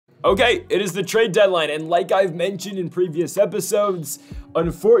Okay, it is the trade deadline, and like I've mentioned in previous episodes,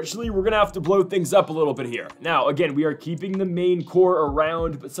 unfortunately, we're going to have to blow things up a little bit here. Now, again, we are keeping the main core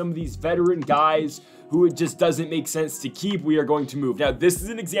around, but some of these veteran guys who it just doesn't make sense to keep, we are going to move. Now, this is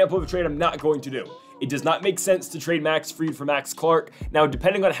an example of a trade I'm not going to do. It does not make sense to trade Max Fried for Max Clark. Now,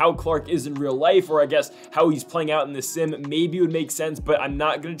 depending on how Clark is in real life, or I guess how he's playing out in the sim, maybe it would make sense, but I'm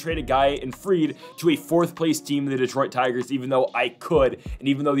not going to trade a guy in Fried to a 4th place team, the Detroit Tigers, even though I could, and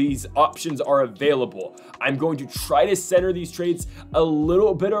even though these options are available. I'm going to try to center these trades a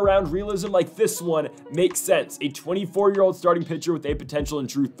little bit around realism, like this one makes sense. A 24-year-old starting pitcher with a potential in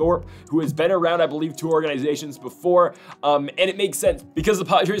Drew Thorpe, who has been around, I believe, 2 organizations before, and it makes sense because the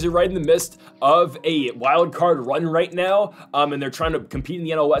Padres are right in the midst of a wild card run right now, and they're trying to compete in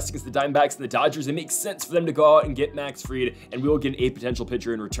the NL West against the Diamondbacks and the Dodgers. It makes sense for them to go out and get Max Fried, and we will get a potential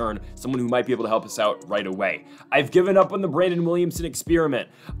pitcher in return, someone who might be able to help us out right away. I've given up on the Brandon Williamson experiment.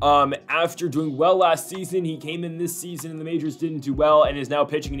 After doing well last season, he came in this season in the majors, didn't do well, and is now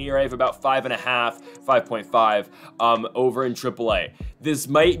pitching an ERA of about 5.5, 5.5 over in AAA. This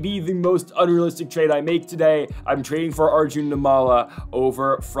might be the most unrealistic trade I make today. I'm trading for Arjun Nimmala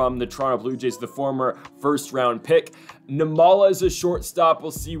over from the Toronto Blue Jays, the former first-round pick. Nimmala is a shortstop.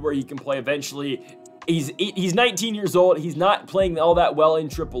 We'll see where he can play eventually. He's 19 years old. He's not playing all that well in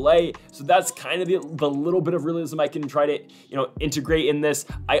AAA, so that's kind of the little bit of realism I can try to, integrate in this.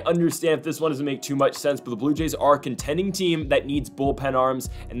 I understand if this one doesn't make too much sense, but the Blue Jays are a contending team that needs bullpen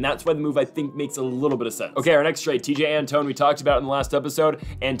arms, and that's why the move, I think, makes a little bit of sense. Okay, our next trade, TJ Antone. We talked about it in the last episode.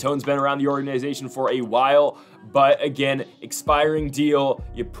 Antone's been around the organization for a while, but again, expiring deal.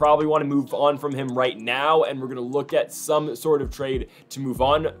 You probably want to move on from him right now, and we're going to look at some sort of trade to move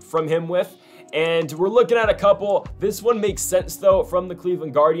on from him with. And we're looking at a couple. This one makes sense, though, from the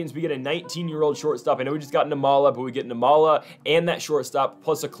Cleveland Guardians. We get a 19-year-old shortstop. I know we just got Nimmala, but we get Nimmala and that shortstop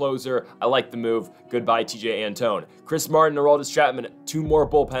plus a closer. I like the move. Goodbye, TJ Antone. Chris Martin, Aroldis Chapman, 2 more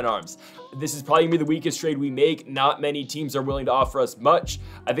bullpen arms. This is probably going to be the weakest trade we make. Not many teams are willing to offer us much.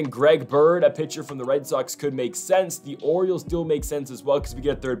 I think Greg Bird, a pitcher from the Red Sox, could make sense. The Orioles still make sense as well because we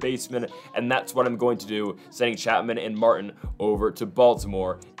get a 3rd baseman, and that's what I'm going to do, sending Chapman and Martin over to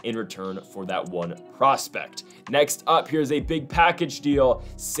Baltimore in return for that 1 prospect. Next up, here's a big package deal.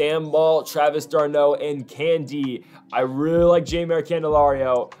 Sam Moll, Travis d'Arnaud, and Candy. I really like Jeimer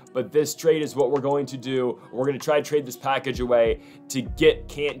Candelario, but this trade is what we're going to do. We're going to try to trade this package away to get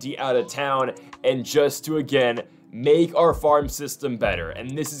Candy out of town and just to, again, make our farm system better.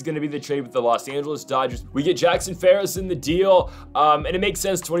 And this is going to be the trade with the Los Angeles Dodgers. We get Jackson Ferris in the deal, and it makes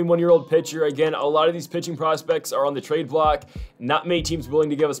sense. 21-year-old pitcher. Again, a lot of these pitching prospects are on the trade block. Not many teams willing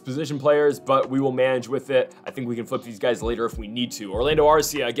to give us position players, but we will manage with it. I think we can flip these guys later if we need to. Orlando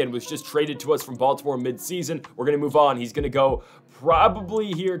Arcia, again, was just traded to us from Baltimore mid-season. We're going to move on. He's going to go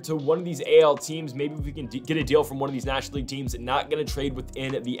probably here to one of these AL teams. Maybe if we can get a deal from one of these National League teams. Not going to trade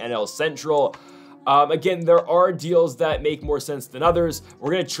within the NL Central. Again, there are deals that make more sense than others.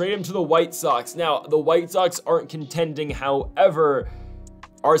 We're going to trade him to the White Sox. Now, the White Sox aren't contending. However,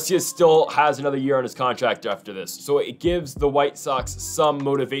 Arcia still has another year on his contract after this. So it gives the White Sox some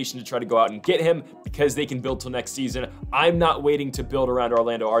motivation to try to go out and get him because they can build till next season. I'm not waiting to build around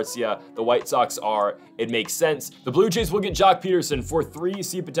Orlando Arcia. The White Sox are. It makes sense. The Blue Jays will get Jock Peterson for 3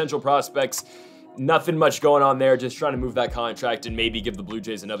 C potential prospects. Nothing much going on there, just trying to move that contract and maybe give the Blue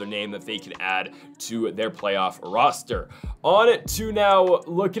Jays another name that they can add to their playoff roster. On to now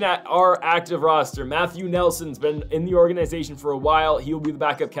looking at our active roster. Matthew Nelson's been in the organization for a while. He will be the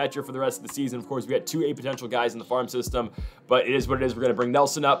backup catcher for the rest of the season. Of course, we got 2 A potential guys in the farm system, but it is what it is. We're going to bring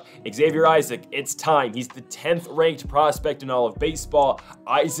Nelson up. Xavier Isaac, it's time. He's the 10th ranked prospect in all of baseball.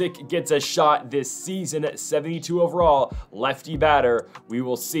 Isaac gets a shot this season at 72 overall. Lefty batter. We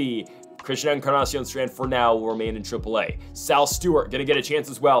will see. Christian Encarnacion Strand for now will remain in AAA. Sal Stewart gonna get a chance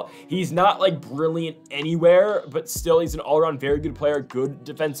as well. He's not like brilliant anywhere, but still he's an all-around very good player, good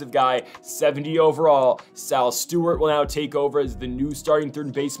defensive guy, 70 overall. Sal Stewart will now take over as the new starting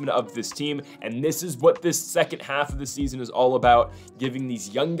 3rd baseman of this team, and this is what this second half of the season is all about, giving these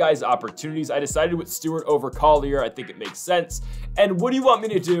young guys opportunities. I decided with Stewart over Collier. I think it makes sense. And what do you want me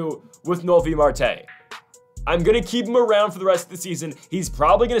to do with Noelvi Marte? I'm going to keep him around for the rest of the season. He's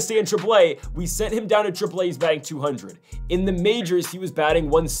probably going to stay in AAA. We sent him down to AAA. He's batting 200. In the majors, he was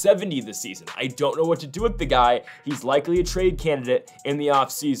batting 170 this season. I don't know what to do with the guy. He's likely a trade candidate in the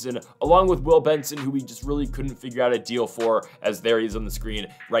offseason, along with Will Benson, who we just really couldn't figure out a deal for, as there he is on the screen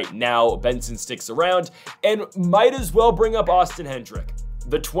right now. Benson sticks around, and might as well bring up Austin Hendrick.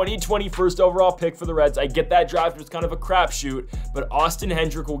 The 2020 first overall pick for the Reds. I get that draft was kind of a crapshoot, but Austin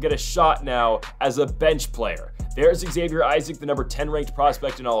Hendrick will get a shot now as a bench player. There's Xavier Isaac, the number 10 ranked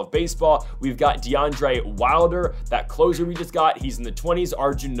prospect in all of baseball. We've got DeAndre Wilder, that closer we just got. He's in the 20s.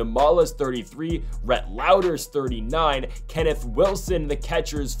 Arjun Nimala's 33. Rhett Lauder's 39. Kenneth Wilson, the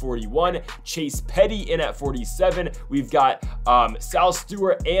catcher, is 41. Chase Petty in at 47. We've got Sal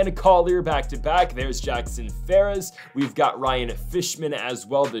Stewart and Collier back-to-back. There's Jackson Ferris. We've got Ryan Fishman as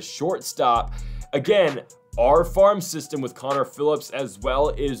well, the shortstop. Again, our farm system with Connor Phillips as well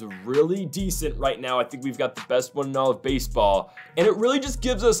is really decent right now. I think we've got the best one in all of baseball, and it really just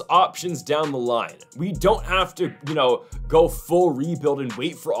gives us options down the line. We don't have to, go full rebuild and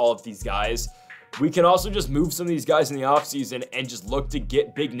wait for all of these guys. We can also just move some of these guys in the offseason and just look to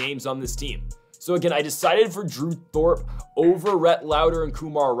get big names on this team. So again, I decided for Drew Thorpe over Rhett Lauder and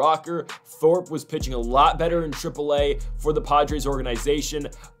Kumar Rocker. Thorpe was pitching a lot better in AAA for the Padres organization.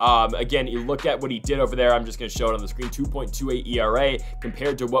 Again, you look at what he did over there. I'm just going to show it on the screen. 2.28 ERA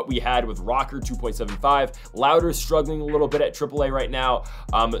compared to what we had with Rocker, 2.75. Lauder's struggling a little bit at AAA right now.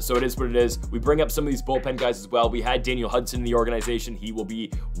 So it is what it is. We bring up some of these bullpen guys as well. We had Daniel Hudson in the organization. He will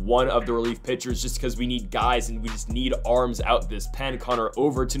be one of the relief pitchers just because we need guys and we just need arms out this pen. Connor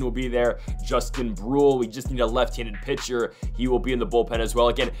Overton will be there. Justin Brule, we just need a left-handed pitcher. He will be in the bullpen as well.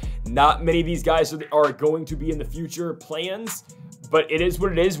 Again, not many of these guys are going to be in the future plans, but it is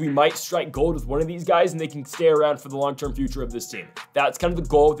what it is. We might strike gold with one of these guys and they can stay around for the long-term future of this team. That's kind of the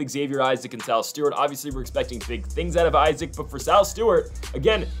goal with Xavier Isaac and Sal Stewart. Obviously, we're expecting big things out of Isaac, but for Sal Stewart,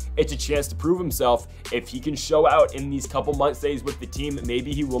 again, it's a chance to prove himself. If he can show out in these couple months that he's with the team,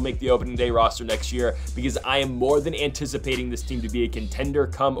 maybe he will make the opening day roster next year, because I am more than anticipating this team to be a contender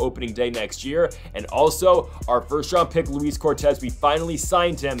come opening day next year. And also, our first-round pick, Luis Cortez, we finally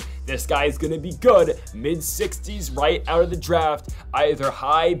signed him. This guy is going to be good. Mid-60s right out of the draft, either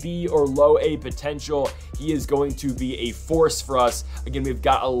high B or low A potential. He is going to be a force for us. Again, we've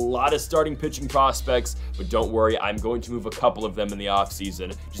got a lot of starting pitching prospects, but don't worry, I'm going to move a couple of them in the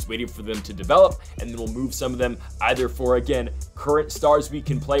offseason. Just waiting for them to develop, and then we'll move some of them either for, again, current stars we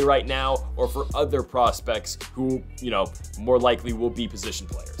can play right now, or for other prospects who, more likely will be position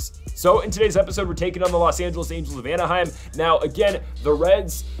players. So in today's episode, we're taking on the Los Angeles Angels of Anaheim. Now, again, the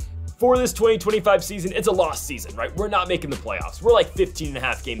Reds, for this 2025 season, it's a lost season, right? We're not making the playoffs. We're like 15 and a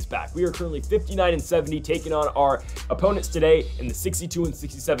half games back. We are currently 59-70, taking on our opponents today in the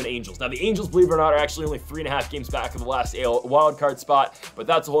 62-67 Angels. Now, the Angels, believe it or not, are actually only 3.5 games back of the last AL wildcard spot, but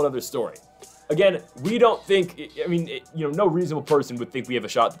that's a whole other story. Again, we don't think, no reasonable person would think we have a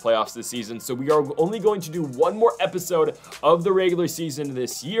shot at the playoffs this season, so we are only going to do one more episode of the regular season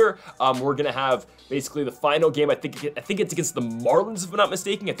this year. We're going to have basically the final game. I think it's against the Marlins, if I'm not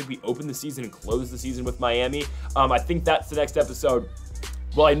mistaken. I think we open the season and close the season with Miami. I think that's the next episode.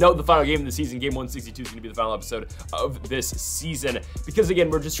 Well, I know the final game of the season, game 162, is going to be the final episode of this season, because again,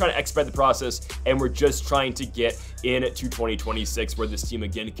 we're just trying to expedite the process, and we're just trying to get into 2026, where this team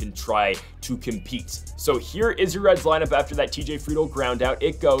again can try to compete. So here is your Reds lineup after that TJ Friedl ground out.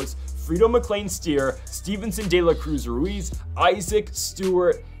 It goes Friedl, McLean, Steer, Stevenson, De La Cruz, Ruiz, Isaac,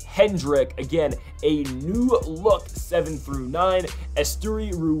 Stewart, Hendrick. Again, a new look 7 through 9.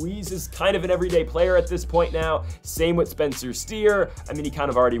 Esteury Ruiz is kind of an everyday player at this point now. Same with Spencer Steer. I mean, he kind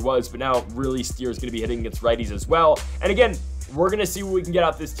of already was, but now really Steer is going to be hitting against righties as well. And again, we're going to see what we can get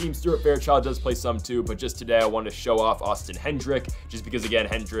out this team. Stuart Fairchild does play some too, but just today I want to show off Austin Hendrick, just because, again,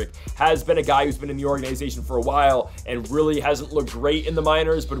 Hendrick has been a guy who's been in the organization for a while and really hasn't looked great in the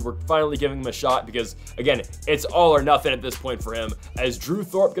minors, but we're finally giving him a shot because, again, it's all or nothing at this point for him, as Drew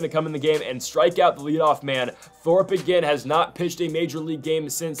Thorpe going to come in the game and strike out the leadoff man. Thorpe, again, has not pitched a major league game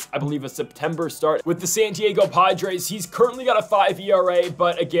since, I believe, a September start with the San Diego Padres. He's currently got a 5 ERA,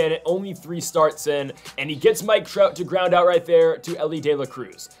 but again, only 3 starts in, and he gets Mike Trout to ground out right there to Elly De La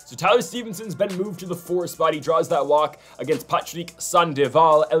Cruz. So Tyler Stevenson's been moved to the 4 spot. He draws that walk against Patrick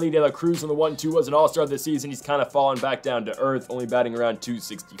Sandoval. Elly De La Cruz on the 1-2 was an all-star this season. He's kind of fallen back down to earth, only batting around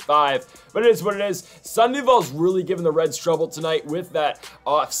 265, but it is what it is. Sandoval's really giving the Reds trouble tonight with that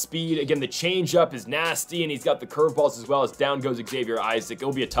off speed. Again, the changeup is nasty, and he's got the curveballs as well. As down goes Xavier Isaac.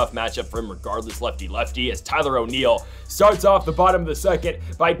 It'll be a tough matchup for him regardless, lefty-lefty, as Tyler O'Neill starts off the bottom of the second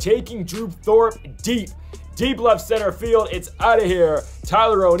by taking Drew Thorpe deep left center field. It's out of here.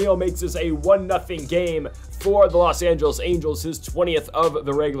 Tyler O'Neill makes this a 1-0 game for the Los Angeles Angels, his 20th of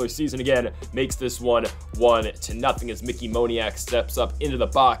the regular season. Again, makes this one 1-0 as Mickey Moniak steps up into the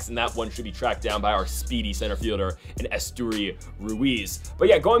box, and that one should be tracked down by our speedy center fielder in Esteury Ruiz. But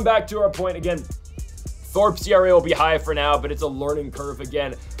yeah, going back to our point again, Thorpe's ERA will be high for now, but it's a learning curve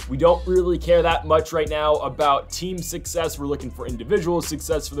again. We don't really care that much right now about team success. We're looking for individual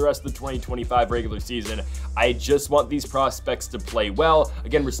success for the rest of the 2025 regular season. I just want these prospects to play well.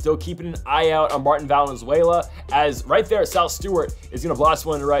 Again, we're still keeping an eye out on Martin Valenzuela, as right there, Sal Stewart is going to blast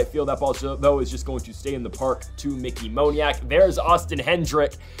one into right field. That ball, though, is just going to stay in the park to Mickey Moniak. There's Austin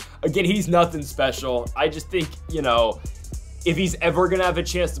Hendrick. Again, he's nothing special. I just think, you know, if he's ever going to have a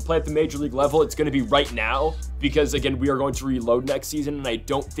chance to play at the major league level, it's going to be right now, because again, we are going to reload next season, and I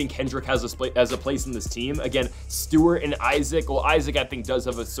don't think Hendrick has a place in this team. Again, Stewart and Isaac, well, Isaac I think does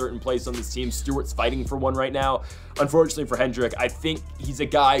have a certain place on this team. Stewart's fighting for one right now. Unfortunately for Hendrick, I think he's a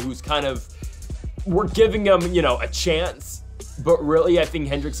guy who's kind of, we're giving him, you know, a chance. But really, I think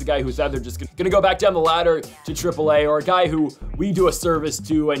Hendrick's a guy who's either just gonna go back down the ladder to AAA, or a guy who we do a service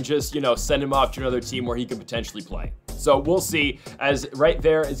to and just, you know, send him off to another team where he could potentially play. So we'll see, as right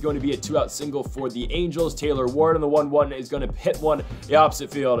there is going to be a 2-out single for the Angels. Taylor Ward on the 1-1 is going to hit one the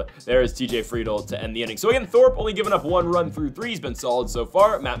opposite field. There is TJ Friedel to end the inning. So again, Thorpe only giving up 1 run through 3. He's been solid so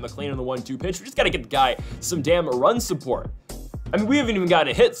far. Matt McLean on the 1-2 pitch. We just got to get the guy some damn run support. I mean, we haven't even gotten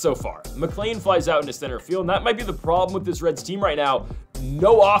a hit so far. McLean flies out into center field, and that might be the problem with this Reds team right now.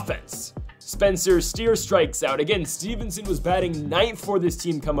 No offense. Spencer Steer strikes out. Again, Stevenson was batting 9th for this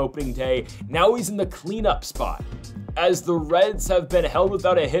team come opening day. Now he's in the cleanup spot, as the Reds have been held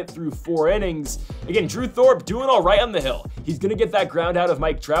without a hit through 4 innings. Again, Drew Thorpe doing all right on the hill. He's going to get that ground out of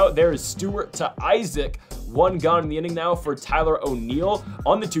Mike Trout. There is Stewart to Isaac. 1 gone in the inning now for Tyler O'Neill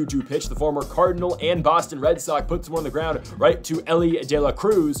on the 2-2 pitch. The former Cardinal and Boston Red Sox puts one on the ground right to Elly De La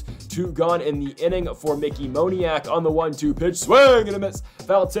Cruz. 2 gone in the inning for Mickey Moniak on the 1-2 pitch. Swing and a miss.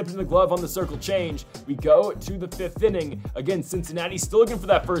 Foul tipped in the glove on the circle change. We go to the 5th inning. Again, Cincinnati still looking for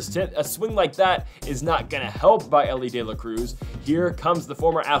that first hit. A swing like that is not going to help by Elly De La Cruz. Here comes the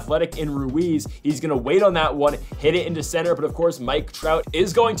former Athletic in Ruiz. He's going to wait on that one, hit it into center, but of course Mike Trout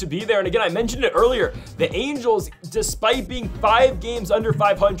is going to be there. And again, I mentioned it earlier, the Angels, despite being 5 games under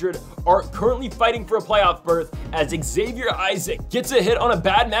 500, are currently fighting for a playoff berth, as Xavier Isaac gets a hit on a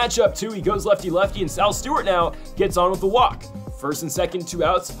bad matchup too. He goes lefty-lefty, and Sal Stewart now gets on with the walk. First and second, 2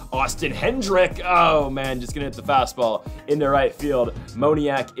 outs. Austin Hendrick, oh man, just gonna hit the fastball into right field.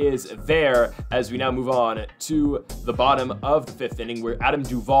 Moniak is there, as we now move on to the bottom of the 5th inning, where Adam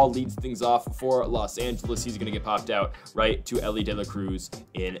Duvall leads things off for Los Angeles. He's gonna get popped out right to Elly De La Cruz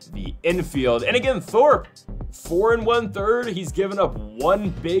in the infield. And again, Thorpe, 4 1/3. He's given up 1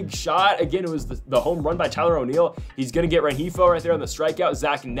 big shot. Again, it was the home run by Tyler O'Neill. He's gonna get Rengifo right there on the strikeout.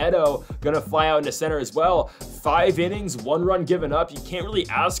 Zach Neto gonna fly out into center as well. 5 innings, 1 run given up. You can't really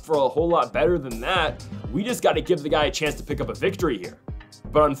ask for a whole lot better than that. We just got to give the guy a chance to pick up a victory here.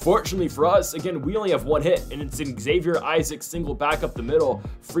 But unfortunately for us, again, we only have 1 hit, and it's an Xavier Isaac single back up the middle.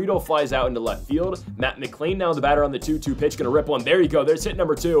 Friedel flies out into left field. Matt McLean now the batter on the 2-2 pitch, gonna rip one. There you go, there's hit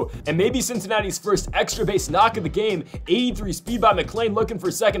number 2. And maybe Cincinnati's first extra base knock of the game. 83 speed by McLean, looking for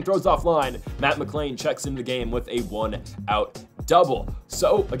second, throws offline. Matt McLean checks into the game with a 1-out double.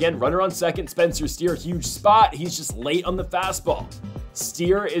 So again, runner on second, Spencer Steer, huge spot. He's just late on the fastball.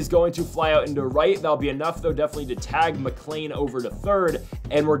 Steer is going to fly out into right. That'll be enough, though, definitely to tag McLean over to third.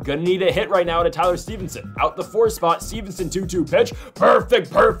 And we're going to need a hit right now to Tyler Stevenson. Out the 4 spot, Stevenson 2-2 pitch.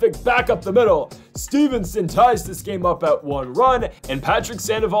 Perfect, back up the middle. Stevenson ties this game up at 1 run. And Patrick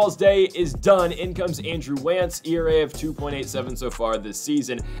Sandoval's day is done. In comes Andrew Wantz, ERA of 2.87 so far this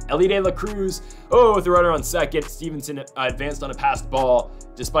season. Elly De La Cruz, with the runner on second. Stevenson advanced on a passed ball.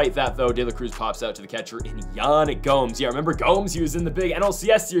 Despite that, though, De La Cruz pops out to the catcher in Yan Gomes. Yeah, remember Gomes? He was in the big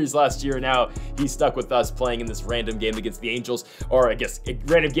NLCS series last year. Now he's stuck with us playing in this random game against the Angels, or I guess a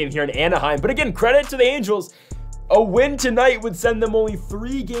random game here in Anaheim. But again, credit to the Angels. A win tonight would send them only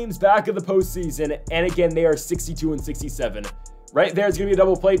 3 games back of the postseason. And again, they are 62-67. Right there's going to be a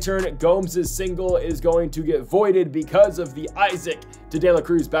double play turn. Gomes' single is going to get voided because of the Isaac to De La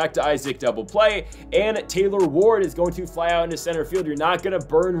Cruz, back to Isaac double play. And Taylor Ward is going to fly out into center field. You're not going to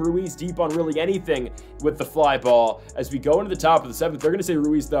burn Ruiz deep on really anything with the fly ball. As we go into the top of the 7th, they're going to say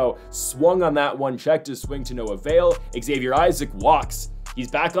Ruiz, though, swung on that one, checked his swing to no avail. Xavier Isaac walks.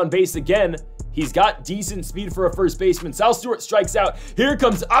 He's back on base again. He's got decent speed for a first baseman. Sal Stewart strikes out. Here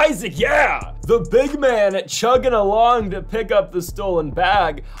comes Isaac. Yeah! The big man chugging along to pick up the stolen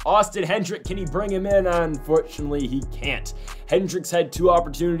bag. Austin Hendrick, can he bring him in? Unfortunately, he can't. Hendrick's had 2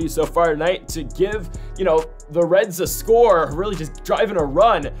 opportunities so far tonight to give, the Reds a score, really just driving a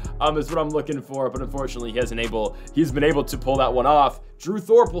run is what I'm looking for. But unfortunately, he's been able to pull that one off. Drew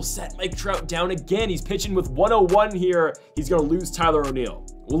Thorpe will set Mike Trout down again. He's pitching with 101 here. He's going to lose Tyler O'Neill.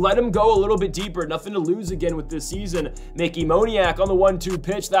 We'll let him go a little bit deeper. Nothing to lose again with this season. Mickey Moniak on the 1-2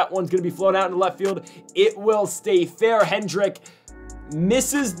 pitch. That one's going to be flown out into left field. It will stay fair. Hendrick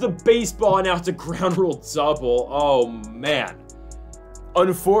misses the baseball, and now it's a ground rule double. Oh, man.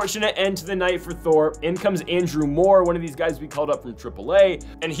 Unfortunate end to the night for Thorpe. In comes Andrew Moore, one of these guys we called up from AAA,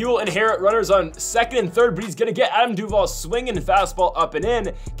 and he will inherit runners on second and third, but he's gonna get Adam Duvall swinging fastball up and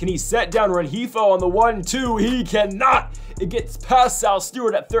in. Can he set down Rengifo on the 1-2? He cannot. It gets past Sal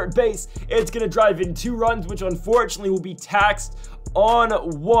Stewart at third base. It's gonna drive in 2 runs, which unfortunately will be taxed on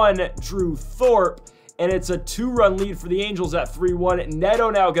one Drew Thorpe. And it's a 2-run lead for the Angels at 3-1. Neto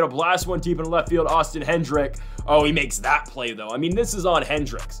now gonna blast one deep in left field. Austin Hendrick. Oh, he makes that play though. I mean, this is on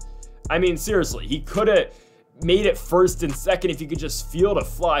Hendricks. I mean, seriously, he could have made it first and second if he could just field a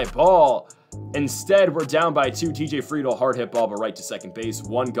fly ball. Instead, we're down by 2. TJ Friedel, hard hit ball, but right to second base.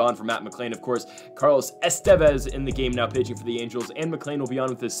 1 gone for Matt McLain. Of course, Carlos Estevez in the game now pitching for the Angels, and McLain will be on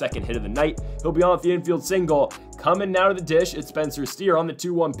with his second hit of the night. He'll be on with the infield single. Coming now to the dish, it's Spencer Steer on the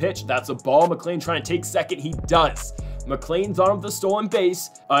 2-1 pitch. That's a ball. McLain trying to take second. He does. McLain's on with the stolen base.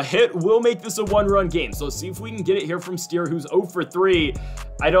 A hit will make this a 1-run game. So let's see if we can get it here from Steer, who's 0 for 3.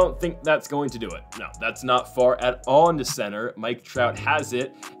 I don't think that's going to do it. No, that's not far at all into center. Mike Trout has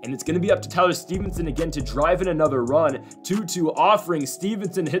it, and it's going to be up to Tyler Stevenson again to drive in another run. 2-2 offering.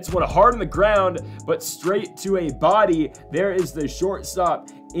 Stevenson hits one hard on the ground, but straight to a body. There is the shortstop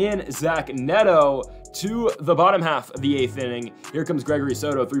in Zach Neto to the bottom half of the 8th inning. Here comes Gregory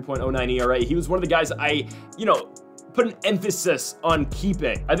Soto, 3.09 ERA. He was one of the guys I, put an emphasis on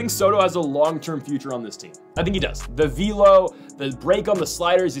keeping. I think Soto has a long-term future on this team. I think he does. The velo, the break on the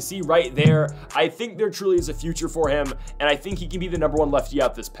sliders you see right there, I think there truly is a future for him, and I think he can be the #1 lefty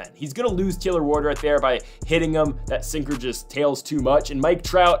out this pen. He's gonna lose Taylor Ward right there by hitting him. That sinker just tails too much, and Mike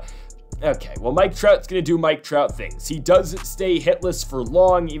Trout, okay, well, Mike Trout's gonna do Mike Trout things. He doesn't stay hitless for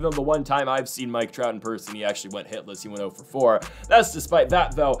long, even though the one time I've seen Mike Trout in person, he actually went hitless. He went 0 for 4. That's despite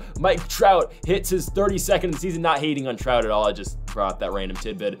that, though. Mike Trout hits his 32nd of the season, not hating on Trout at all. I just brought that random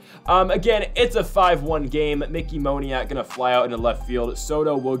tidbit. Again, it's a 5-1 game. Mickey Moniak gonna fly out into left field.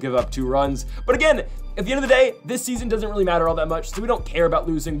 Soto will give up 2 runs. But again, at the end of the day, this season doesn't really matter all that much, so we don't care about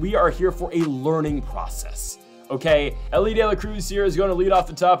losing. We are here for a learning process. Okay, Ellie De La Cruz here is going to lead off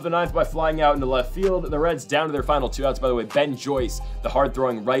the top of the 9th by flying out into left field. The Reds down to their final 2 outs. By the way, Ben Joyce, the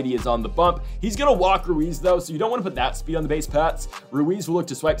hard-throwing righty, is on the bump. He's going to walk Ruiz, though, so you don't want to put that speed on the base paths. Ruiz will look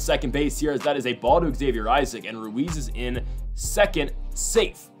to swipe second base here, as that is a ball to Xavier Isaac, and Ruiz is in second,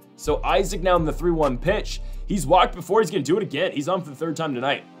 safe. So Isaac now in the 3-1 pitch. He's walked before. He's going to do it again. He's on for the 3rd time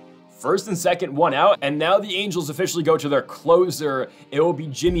tonight. First and second, 1 out, and now the Angels officially go to their closer. It will be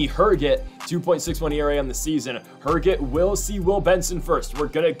Jimmy Herget, 2.61 ERA on the season. Herget will see Will Benson first. We're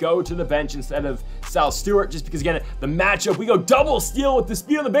gonna go to the bench instead of Sal Stewart, just because, again, the matchup, we go double steal with the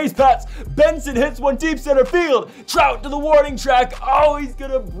speed on the base paths. Benson hits one deep center field. Trout to the warning track. Oh, he's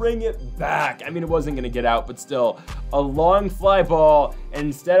gonna bring it back. I mean, it wasn't gonna get out, but still, a long fly ball. And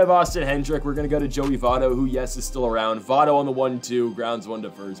instead of Austin Hendrick, we're gonna go to Joey Votto, who, yes, is still around. Votto on the 1-2, grounds 1 to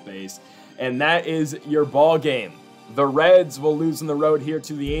first base. And that is your ball game. The Reds will lose on the road here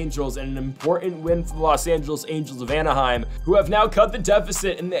to the Angels, and an important win for the Los Angeles Angels of Anaheim, who have now cut the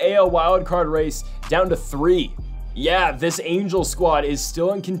deficit in the AL wildcard race down to 3. Yeah, this Angels squad is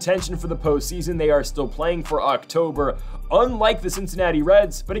still in contention for the postseason. They are still playing for October, unlike the Cincinnati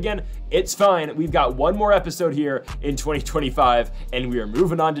Reds. But again, it's fine. We've got one more episode here in 2025, and we are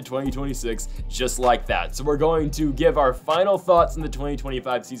moving on to 2026 just like that. So we're going to give our final thoughts on the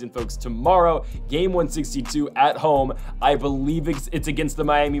 2025 season, folks, tomorrow. Game 162 at home. I believe it's against the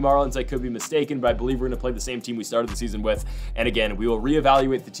Miami Marlins. I could be mistaken, but I believe we're going to play the same team we started the season with. And again, we will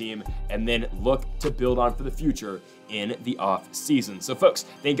reevaluate the team and then look to build on for the future in the off season. So folks,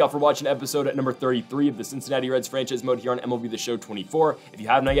 thank y'all for watching episode at number 33 of the Cincinnati Reds franchise mode here on MLB The Show 24. If you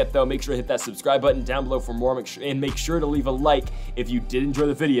have not yet, though, make sure to hit that subscribe button down below for more, and make sure to leave a like if you did enjoy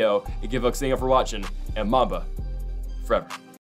the video. And give folks, thank y'all for watching, and Mamba forever.